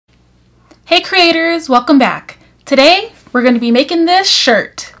Hey creators, welcome back. Today we're going to be making this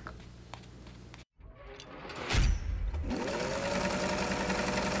shirt.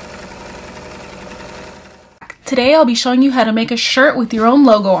 Today I'll be showing you how to make a shirt with your own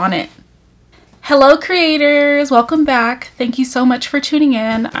logo on it. Hello creators, welcome back. Thank you so much for tuning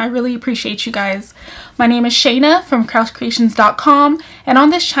in. I really appreciate you guys. My name is Shayna from CraftsCreations.com, and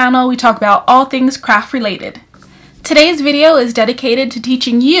on this channel we talk about all things craft related. Today's video is dedicated to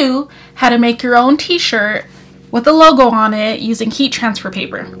teaching you how to make your own t-shirt with a logo on it using heat transfer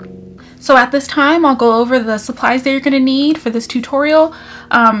paper. So at this time I'll go over the supplies that you're going to need for this tutorial.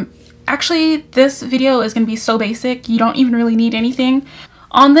 Actually, this video is going to be so basic, you don't even really need anything.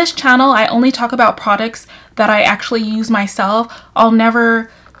 On this channel, I only talk about products that I actually use myself. I'll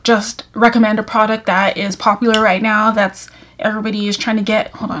never just recommend a product that is popular right now that's everybody is trying to get.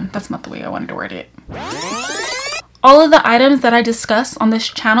 Hold on, that's not the way I wanted to word it. All of the items that I discuss on this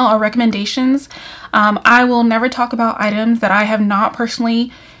channel are recommendations. I will never talk about items that I have not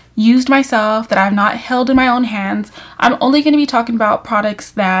personally used myself, that I have not held in my own hands. I'm only going to be talking about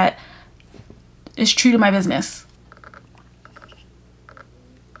products that is true to my business.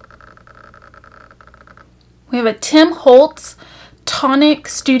 We have a Tim Holtz Tonic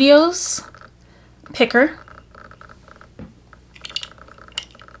Studios picker.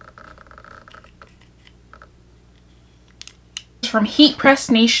 From Heat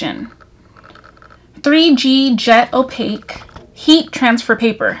Press Nation. 3G Jet Opaque Heat Transfer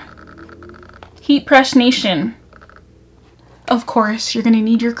Paper. Heat Press Nation. Of course, you're going to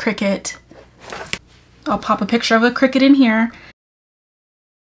need your Cricut. I'll pop a picture of a Cricut in here.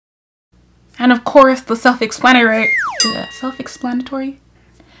 And of course, the self-explanatory.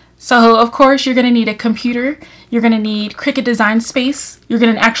 So of course, you're going to need a computer. You're going to need Cricut Design Space. You're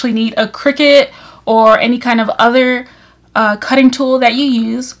going to actually need a Cricut or any kind of other cutting tool that you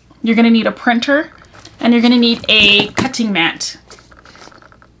use. You're going to need a printer, and you're going to need a cutting mat.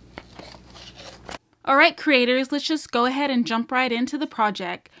 Alright creators, let's just go ahead and jump right into the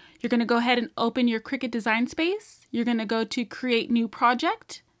project. You're going to go ahead and open your Cricut Design Space. You're going to go to Create New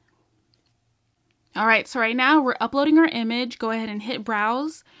Project. Alright, so right now we're uploading our image. Go ahead and hit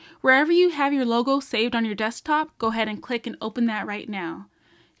Browse. Wherever you have your logo saved on your desktop, go ahead and click and open that right now.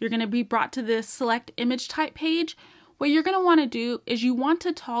 You're going to be brought to this Select Image Type page. What you're going to want to do is you want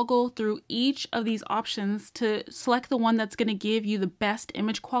to toggle through each of these options to select the one that's going to give you the best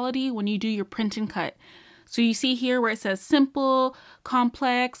image quality when you do your print and cut. So you see here where it says simple,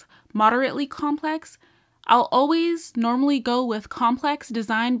 complex, moderately complex. I'll always normally go with complex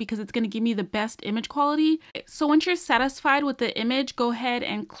design because it's going to give me the best image quality. So once you're satisfied with the image, go ahead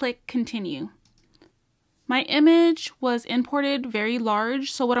and click continue. My image was imported very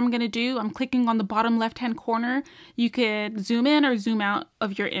large, so what I'm going to do, I'm clicking on the bottom left hand corner. You could zoom in or zoom out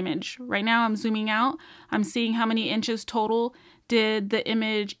of your image. Right now I'm zooming out. I'm seeing how many inches total did the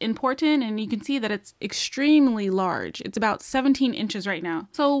image import in, and you can see that it's extremely large. It's about 17 inches right now.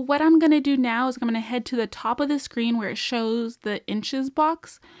 So what I'm going to do now is I'm going to head to the top of the screen where it shows the inches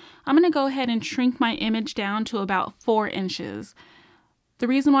box. I'm going to go ahead and shrink my image down to about 4 inches. The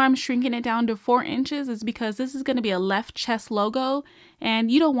reason why I'm shrinking it down to 4 inches is because this is going to be a left chest logo,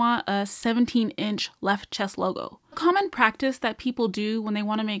 and you don't want a 17-inch left chest logo. A common practice that people do when they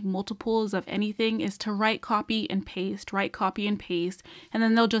want to make multiples of anything is to right copy and paste, and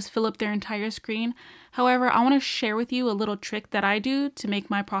then they'll just fill up their entire screen. However, I want to share with you a little trick that I do to make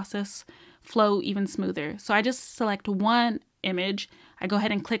my process flow even smoother. So I just select one image, I go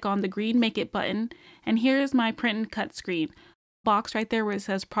ahead and click on the green Make It button, and here's my print and cut screen. Box right there where it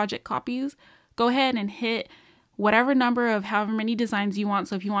says project copies, go ahead and hit whatever number of however many designs you want.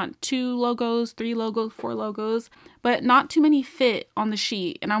 So if you want 2 logos, 3 logos, 4 logos, but not too many fit on the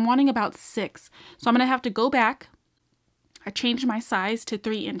sheet, and I'm wanting about 6. So I'm going to have to go back. I changed my size to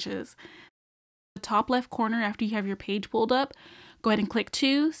 3 inches. The top left corner after you have your page pulled up, go ahead and click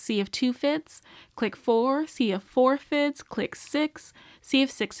 2, see if 2 fits, click 4, see if 4 fits, click 6, see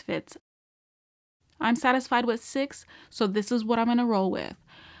if 6 fits. I'm satisfied with 6, so this is what I'm going to roll with.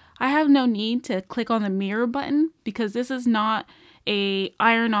 I have no need to click on the mirror button because this is not a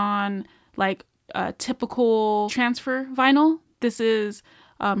iron-on like typical transfer vinyl. This is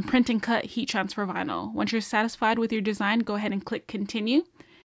print and cut heat transfer vinyl. Once you're satisfied with your design, go ahead and click continue.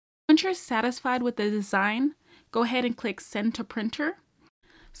 Once you're satisfied with the design, go ahead and click send to printer.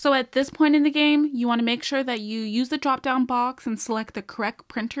 So at this point in the game, you want to make sure that you use the drop-down box and select the correct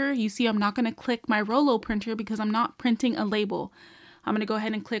printer. You see I'm not going to click my Rollo printer because I'm not printing a label. I'm going to go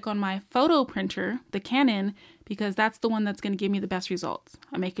ahead and click on my photo printer, the Canon, because that's the one that's going to give me the best results.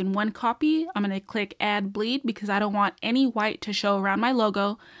 I'm making 1 copy. I'm going to click Add Bleed because I don't want any white to show around my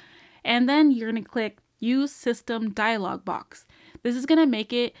logo. And then you're going to click Use System Dialog Box. This is going to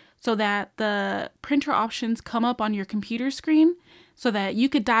make it so that the printer options come up on your computer screen so that you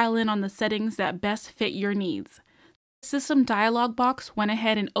could dial in on the settings that best fit your needs. System dialog box went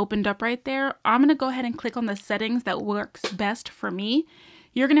ahead and opened up right there. I'm going to go ahead and click on the settings that works best for me.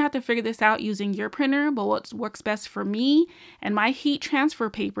 You're going to have to figure this out using your printer, but what works best for me and my heat transfer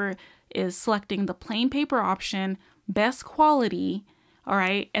paper is selecting the plain paper option, best quality, all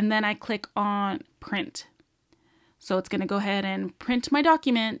right, and then I click on print. So it's going to go ahead and print my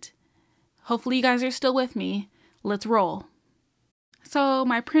document. Hopefully you guys are still with me. Let's roll. So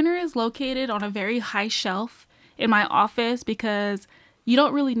my printer is located on a very high shelf in my office because you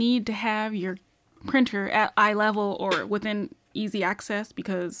don't really need to have your printer at eye level or within easy access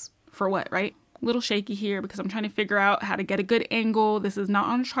because for what, right? A little shaky here because I'm trying to figure out how to get a good angle. This is not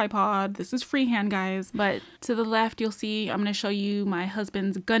on a tripod. This is freehand, guys. But to the left, you'll see I'm going to show you my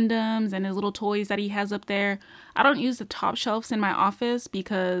husband's Gundams and his little toys that he has up there. I don't use the top shelves in my office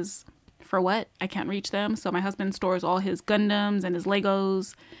because for what? I can't reach them. So my husband stores all his Gundams and his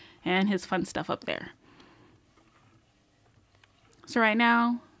Legos and his fun stuff up there. So right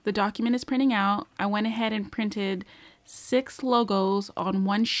now, the document is printing out. I went ahead and printed 6 logos on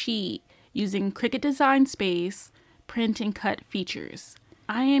one sheet using Cricut Design Space print and cut features.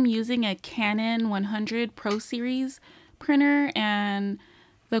 I am using a Canon 100 Pro Series printer and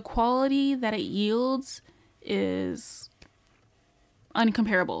the quality that it yields is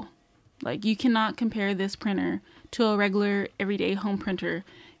uncomparable. Like, you cannot compare this printer to a regular everyday home printer.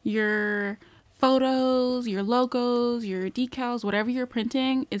 Your photos, your logos, your decals, whatever you're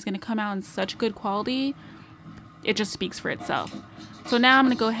printing is going to come out in such good quality. It just speaks for itself. So now I'm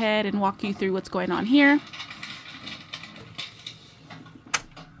going to go ahead and walk you through what's going on here.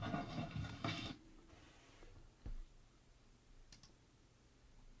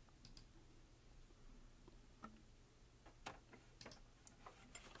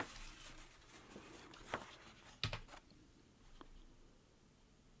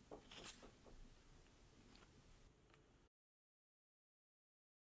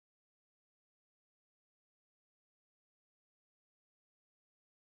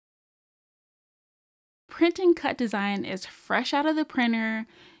 Print and cut design is fresh out of the printer.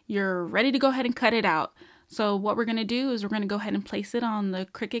 You're ready to go ahead and cut it out. So what we're going to do is we're going to go ahead and place it on the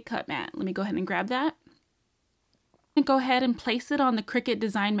Cricut cut mat. Let me go ahead and grab that. And go ahead and place it on the Cricut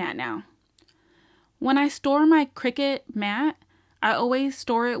design mat now. When I store my Cricut mat, I always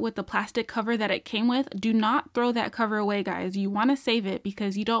store it with the plastic cover that it came with. Do not throw that cover away, guys. You want to save it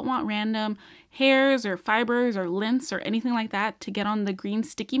because you don't want random hairs or fibers or lint or anything like that to get on the green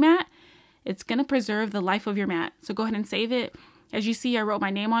sticky mat. It's going to preserve the life of your mat. So go ahead and save it. As you see, I wrote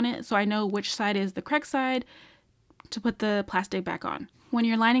my name on it so I know which side is the correct side to put the plastic back on. When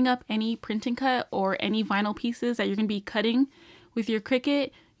you're lining up any print and cut or any vinyl pieces that you're going to be cutting with your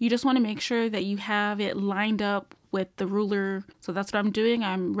Cricut, you just want to make sure that you have it lined up with the ruler. So that's what I'm doing.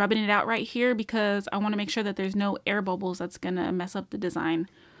 I'm rubbing it out right here because I want to make sure that there's no air bubbles that's going to mess up the design.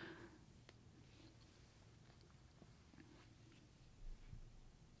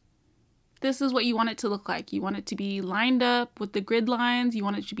 This is what you want it to look like. You want it to be lined up with the grid lines. You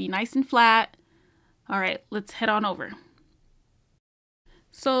want it to be nice and flat. All right, let's head on over.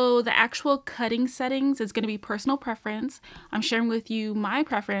 So the actual cutting settings is going to be personal preference. I'm sharing with you my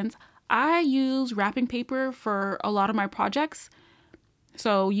preference. I use wrapping paper for a lot of my projects.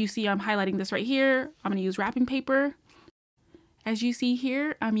 So you see I'm highlighting this right here. I'm going to use wrapping paper. As you see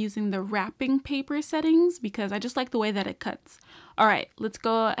here, I'm using the wrapping paper settings because I just like the way that it cuts. All right, let's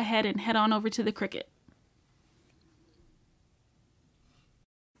go ahead and head on over to the Cricut.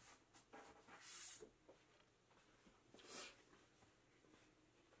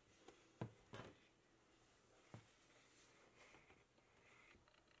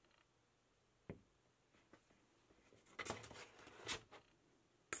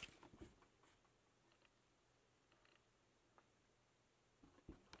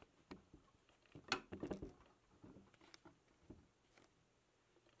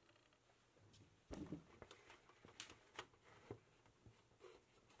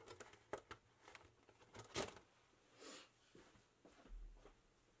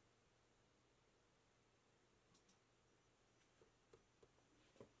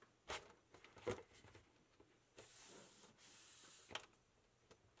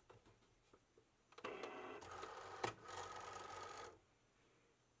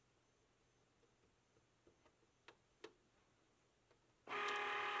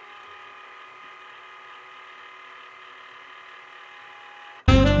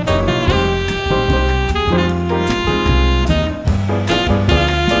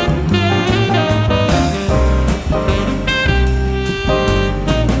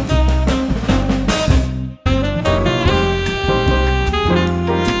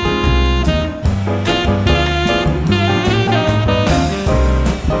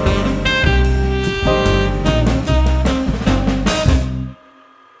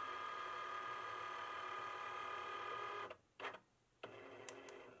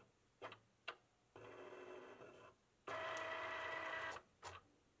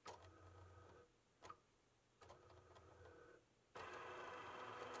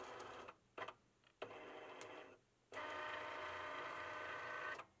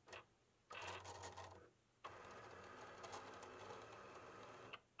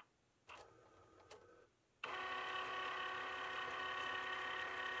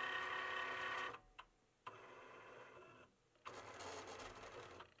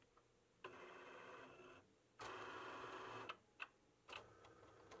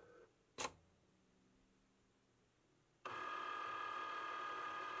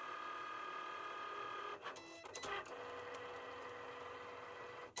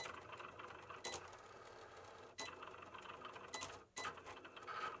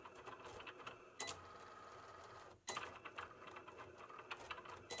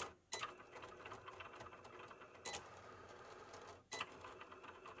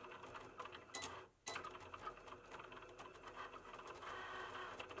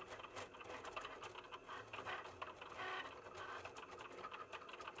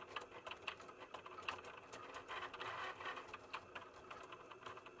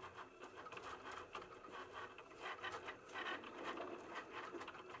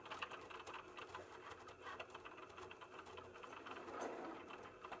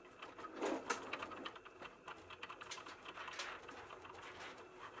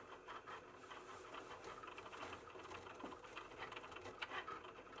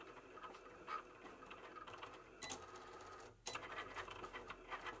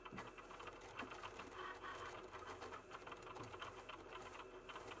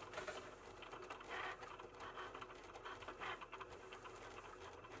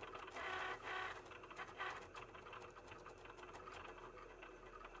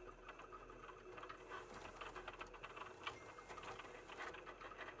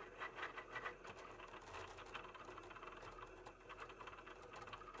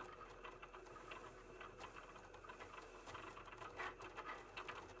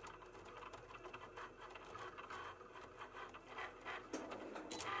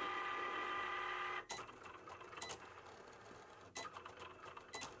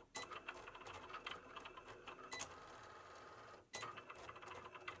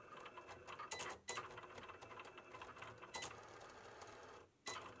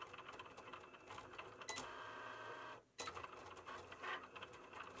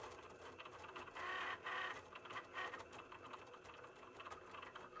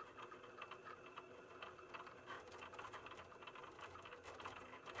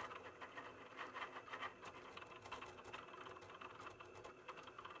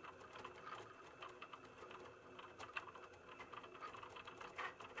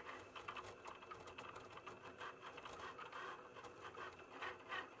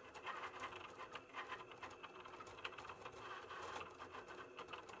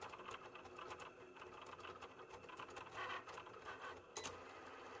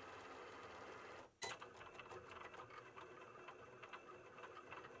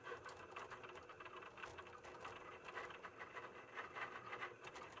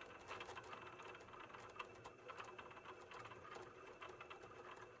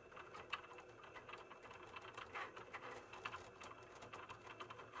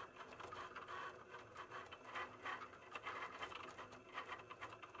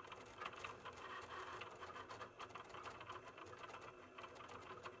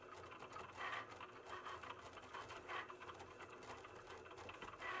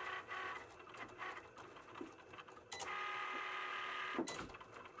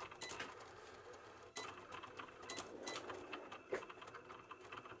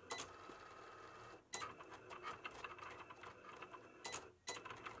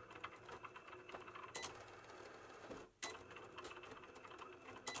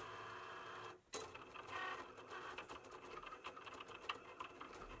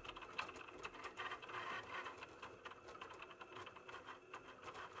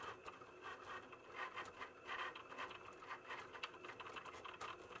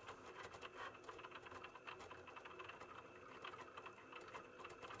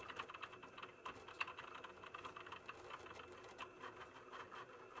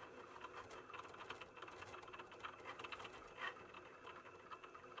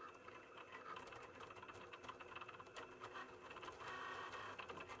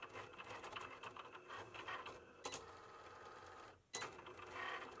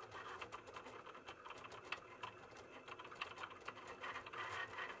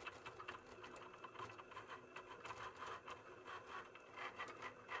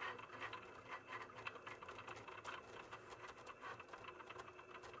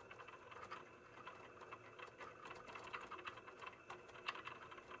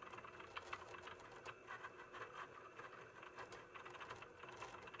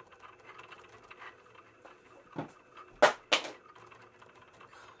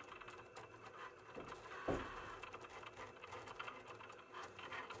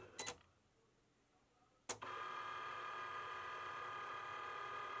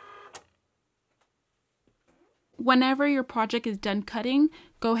 Whenever your project is done cutting,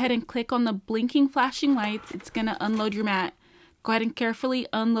 go ahead and click on the blinking flashing lights. It's going to unload your mat. Go ahead and carefully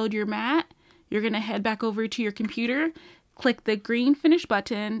unload your mat. You're going to head back over to your computer, click the green finish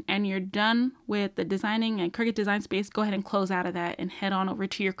button, and you're done with the designing and Cricut Design Space. Go ahead and close out of that and head on over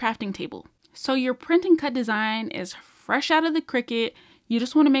to your crafting table. So your print and cut design is fresh out of the Cricut. You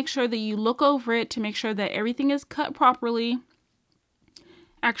just want to make sure that you look over it to make sure that everything is cut properly.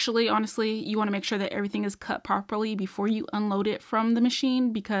 Actually, honestly, you want to make sure that everything is cut properly before you unload it from the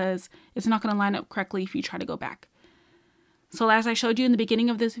machine, because it's not going to line up correctly if you try to go back. So as I showed you in the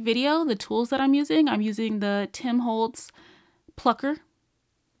beginning of this video, the tools that I'm using the Tim Holtz plucker.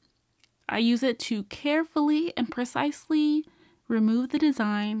 I use it to carefully and precisely remove the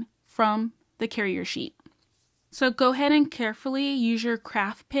design from the carrier sheet. So go ahead and carefully use your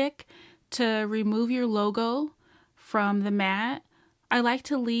craft pick to remove your logo from the mat. I like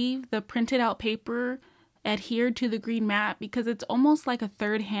to leave the printed out paper adhered to the green mat because it's almost like a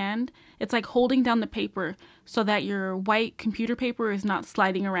third hand. It's like holding down the paper so that your white computer paper is not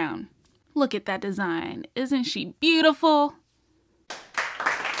sliding around. Look at that design. Isn't she beautiful?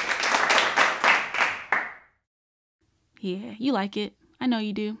 Yeah, you like it. I know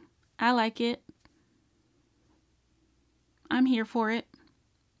you do. I like it. I'm here for it.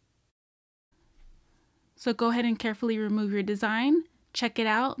 So go ahead and carefully remove your design. Check it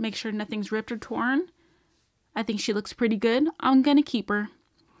out. Make sure nothing's ripped or torn. I think she looks pretty good. I'm gonna keep her.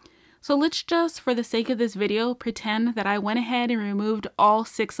 So let's just, for the sake of this video, pretend that I went ahead and removed all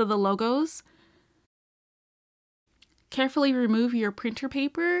 6 of the logos. Carefully remove your printer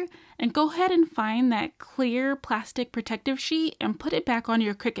paper and go ahead and find that clear plastic protective sheet and put it back on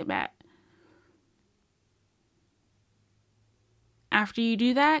your Cricut mat. After you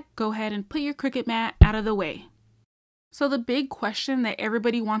do that, go ahead and put your Cricut mat out of the way. So the big question that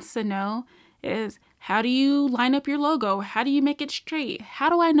everybody wants to know is, how do you line up your logo? How do you make it straight? How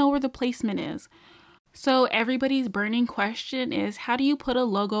do I know where the placement is? So everybody's burning question is, how do you put a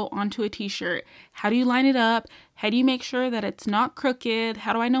logo onto a t-shirt? How do you line it up? How do you make sure that it's not crooked?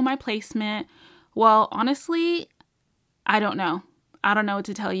 How do I know my placement? Well, honestly, I don't know. I don't know what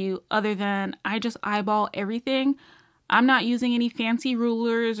to tell you other than I just eyeball everything. I'm not using any fancy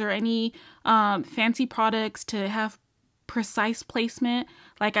rulers or any fancy products to have precise placement.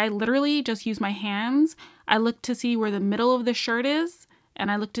 Like, I literally just use my hands. I look to see where the middle of the shirt is,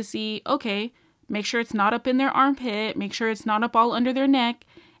 and I look to see, okay, make sure it's not up in their armpit, make sure it's not up all under their neck,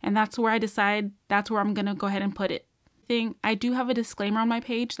 and that's where I decide that's where I'm gonna go ahead and put it. I do have a disclaimer on my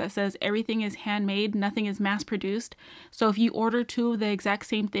page that says everything is handmade, nothing is mass produced. So if you order 2 of the exact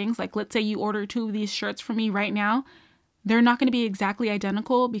same things, like let's say you order 2 of these shirts from me right now, they're not going to be exactly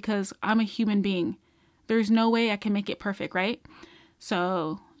identical because I'm a human being. There's no way I can make it perfect, right?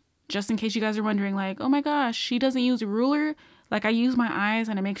 So just in case you guys are wondering, like, oh my gosh, she doesn't use a ruler. Like, I use my eyes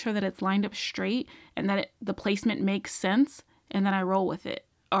and I make sure that it's lined up straight and that the placement makes sense, and then I roll with it.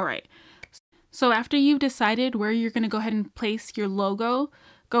 All right. So after you've decided where you're going to go ahead and place your logo,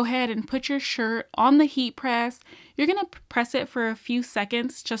 go ahead and put your shirt on the heat press. You're going to press it for a few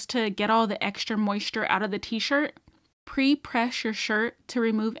seconds just to get all the extra moisture out of the t-shirt. pre-press your shirt to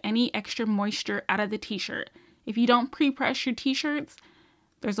remove any extra moisture out of the t-shirt. If you don't pre-press your t-shirts,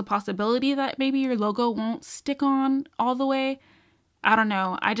 there's a possibility that maybe your logo won't stick on all the way. I don't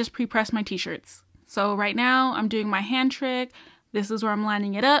know. I just pre-press my t-shirts. So right now I'm doing my hand trick. This is where I'm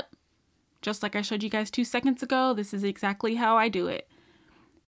lining it up. Just like I showed you guys 2 seconds ago, this is exactly how I do it.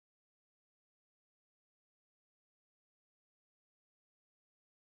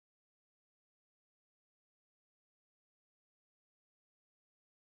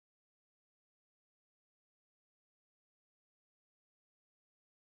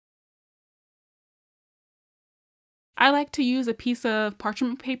 I like to use a piece of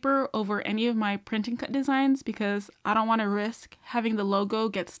parchment paper over any of my print and cut designs because I don't want to risk having the logo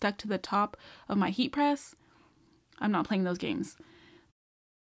get stuck to the top of my heat press. I'm not playing those games.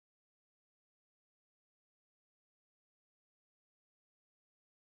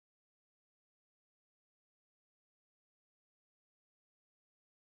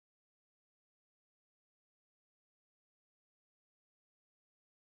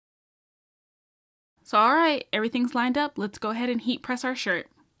 So alright, everything's lined up. Let's go ahead and heat press our shirt.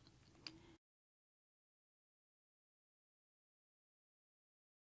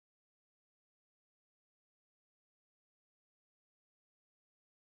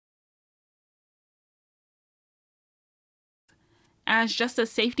 As just a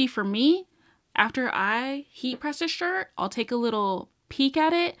safety for me, after I heat press a shirt, I'll take a little peek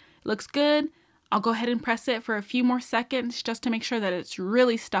at it. It looks good. I'll go ahead and press it for a few more seconds just to make sure that it's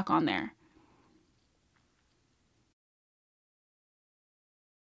really stuck on there.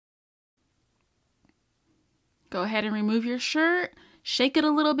 Go ahead and remove your shirt, shake it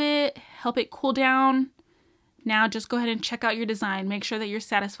a little bit, help it cool down. Now just go ahead and check out your design. Make sure that you're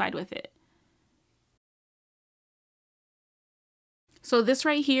satisfied with it. So this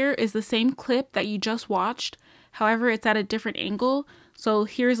right here is the same clip that you just watched. However, it's at a different angle. So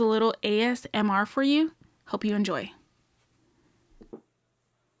here's a little ASMR for you. Hope you enjoy.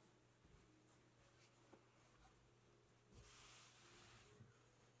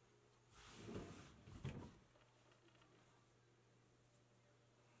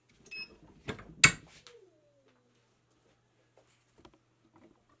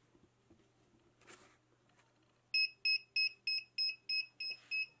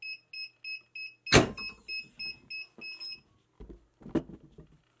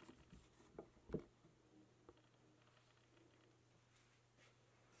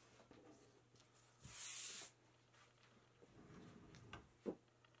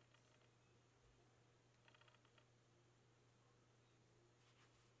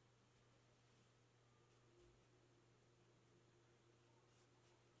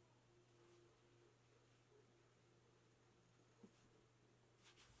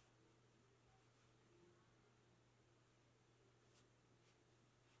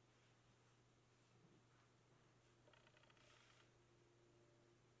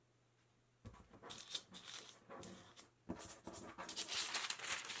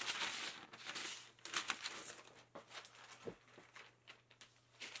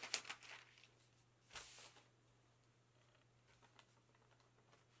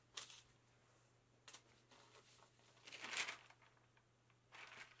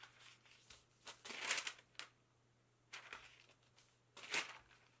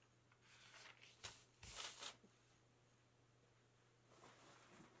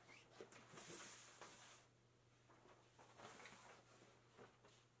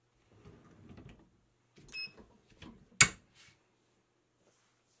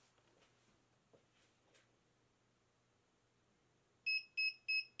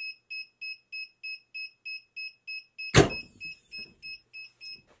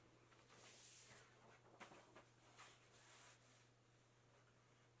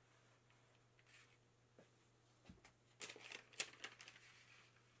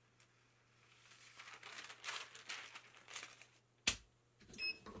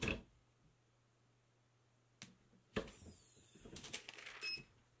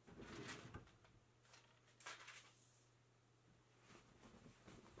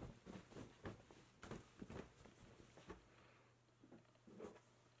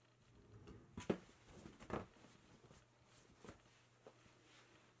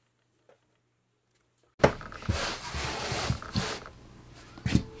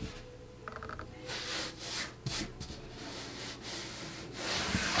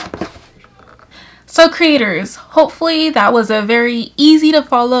 So creators, hopefully that was a very easy to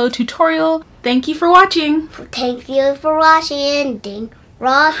follow tutorial. Thank you for watching. Thank you for watching. Ding,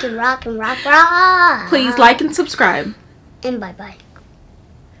 rock and rock and rock, rock. Please like and subscribe. And bye-bye.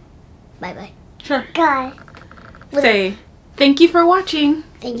 Bye-bye. Sure. Bye. Say, thank you for watching.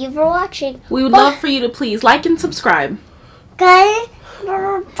 Thank you for watching. We would love for you to please like and subscribe. Okay?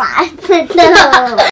 Bye. No.